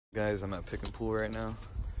Guys, I'm at Pick and Pull right now,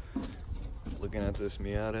 looking at this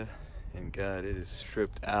Miata, and God, it is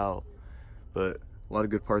stripped out, but a lot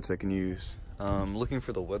of good parts I can use. Looking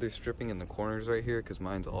for the weather stripping in the corners right here, because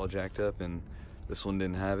mine's all jacked up, and this one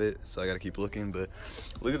didn't have it, so I gotta keep looking. But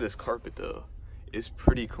look at this carpet though, it's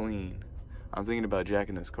pretty clean. I'm thinking about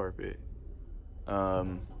jacking this carpet.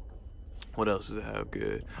 What else does it have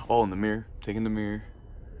good? Oh, and the mirror, taking the mirror.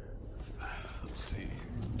 Let's see,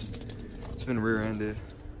 it's been rear-ended.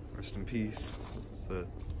 Rest in peace, but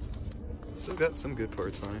still got some good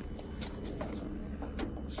parts on it.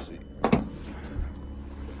 Let's see.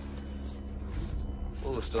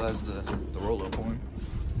 Well, it still has the roll-up one.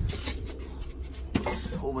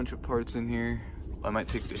 There's a whole bunch of parts in here. I might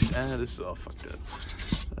take this. This is all fucked up.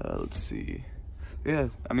 Let's see. Yeah,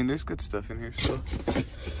 I mean, there's good stuff in here still.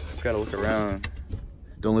 Just gotta look around.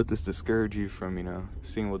 Don't let this discourage you from, you know,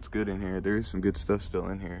 seeing what's good in here. There is some good stuff still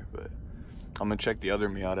in here, but I'm gonna check the other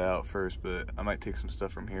Miata out first, but I might take some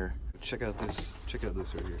stuff from here. Check out this right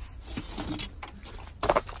here.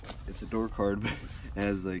 It's a door card, but it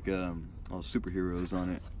has like all superheroes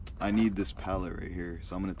on it. I need this pallet right here,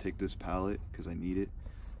 so I'm gonna take this pallet because I need it.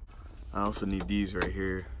 I also need these right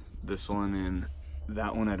here. This one and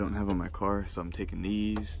that one I don't have on my car, so I'm taking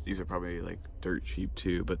these. These are probably like dirt cheap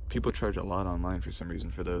too, but people charge a lot online for some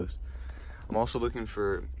reason for those. I'm also looking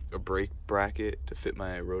for a brake bracket to fit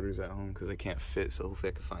my rotors at home because I can't fit, so hopefully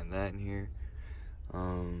I can find that in here.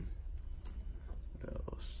 What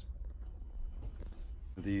else?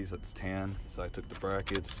 These, that's tan, so I took the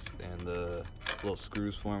brackets and the little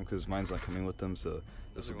screws for them because mine's not coming with them, so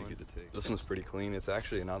this would be good to take. This one's pretty clean. It's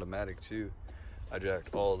actually an automatic too. I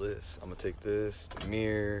jacked all this. I'm gonna take this, the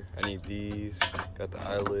mirror, I need these, got the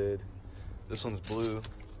eyelid. This one's blue.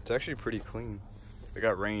 It's actually pretty clean. It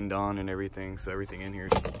got rained on and everything, so everything in here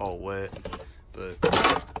is all wet. But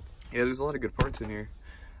yeah, there's a lot of good parts in here.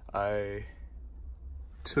 I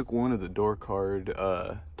took one of the door card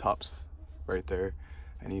tops right there.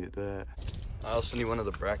 I needed that. I also need one of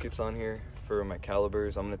the brackets on here for my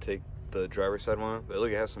calipers. I'm gonna take the driver's side one, but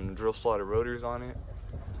look, it has some drill slotted rotors on it.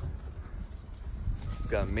 It's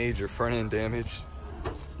got major front end damage.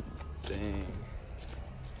 Dang.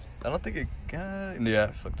 I don't think it got, yeah,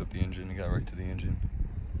 it fucked up the engine. It got right to the engine.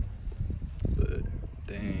 But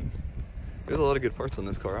dang, there's a lot of good parts on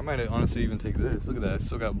this car. I might honestly even take this. Look at that, it's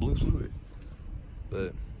still got blue fluid.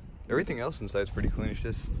 But everything else inside is pretty clean. It's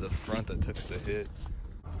just the front that took the hit.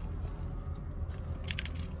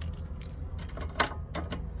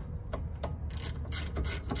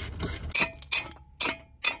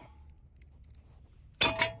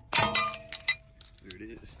 There it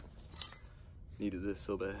is. Needed this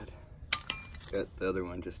so bad. Got the other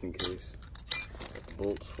one just in case. Got the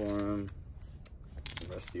bolts for them. Some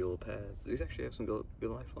rusty old pads. These actually have some good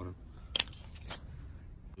life on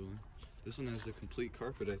them. This one has the complete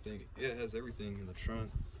carpet, I think. Yeah, it has everything in the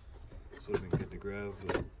trunk. This would have been good to grab,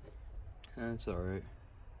 but it's alright.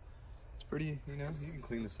 It's pretty, you know, you can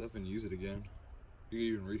clean this up and use it again. You can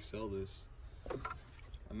even resell this.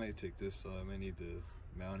 I might take this, so I might need the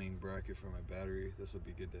mounting bracket for my battery. This would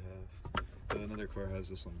be good to have. Another car has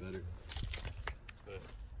this one better,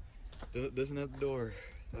 but doesn't have the door.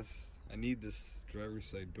 I need this driver's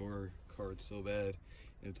side door card so bad,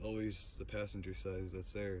 and it's always the passenger side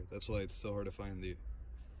that's there. That's why it's so hard to find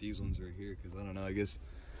these ones right here, because I don't know, I guess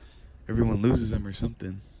everyone loses them or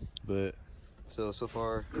something. But so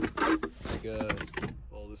far I got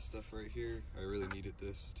all this stuff right here. I really needed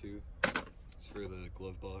this too. It's for the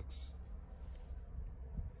glove box.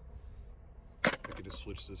 I could just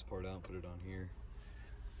switch this part out and put it on here.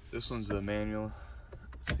 This one's the manual.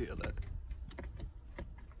 Let's see how that.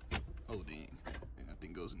 Oh dang, and that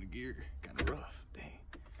thing goes into gear. Kind of rough, dang.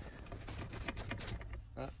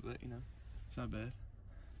 But you know, it's not bad.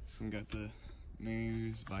 This one got the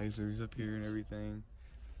mirrors, visors up here and everything.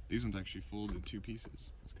 These ones actually fold in 2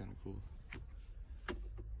 pieces. That's kind of cool.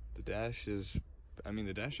 The dash is, I mean,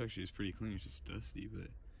 the dash actually is pretty clean. It's just dusty, but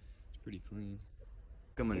it's pretty clean.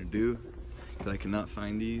 What I'm gonna do, because I cannot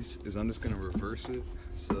find these, is I'm just gonna reverse it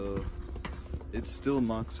so it still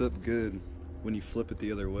mocks up good when you flip it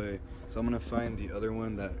the other way. So I'm gonna find the other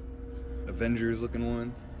one, that Avengers looking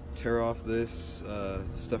one, tear off this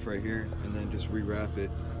stuff right here, and then just rewrap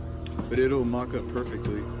it. But it'll mock up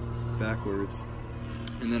perfectly backwards.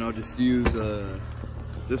 And then I'll just use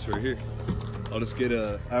this right here. I'll just get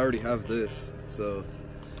I already have this, so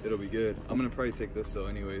it'll be good. I'm gonna probably take this though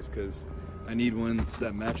anyways, because I need one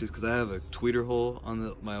that matches, because I have a tweeter hole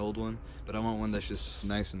on my old one, but I want one that's just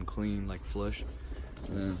nice and clean, like flush.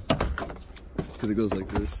 And then, because it goes like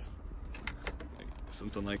this, like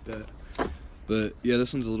something like that. But yeah,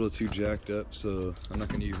 this one's a little too jacked up, so I'm not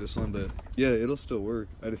gonna use this one. But yeah, it'll still work.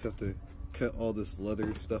 I just have to cut all this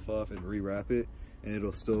leather stuff off and rewrap it, and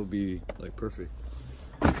it'll still be like perfect.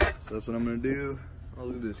 So that's what I'm gonna do. Oh,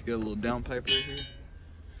 look at this, you got a little downpipe right here.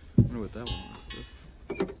 I wonder what that one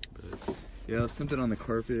was. But yeah, I was tempted on the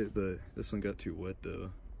carpet, but this one got too wet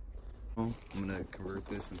though. I'm gonna convert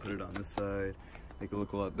this and put it on this side, make it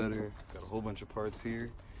look a lot better. Got a whole bunch of parts here.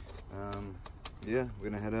 Yeah, we're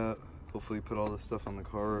gonna head out, hopefully put all this stuff on the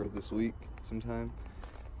car this week sometime.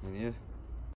 And yeah,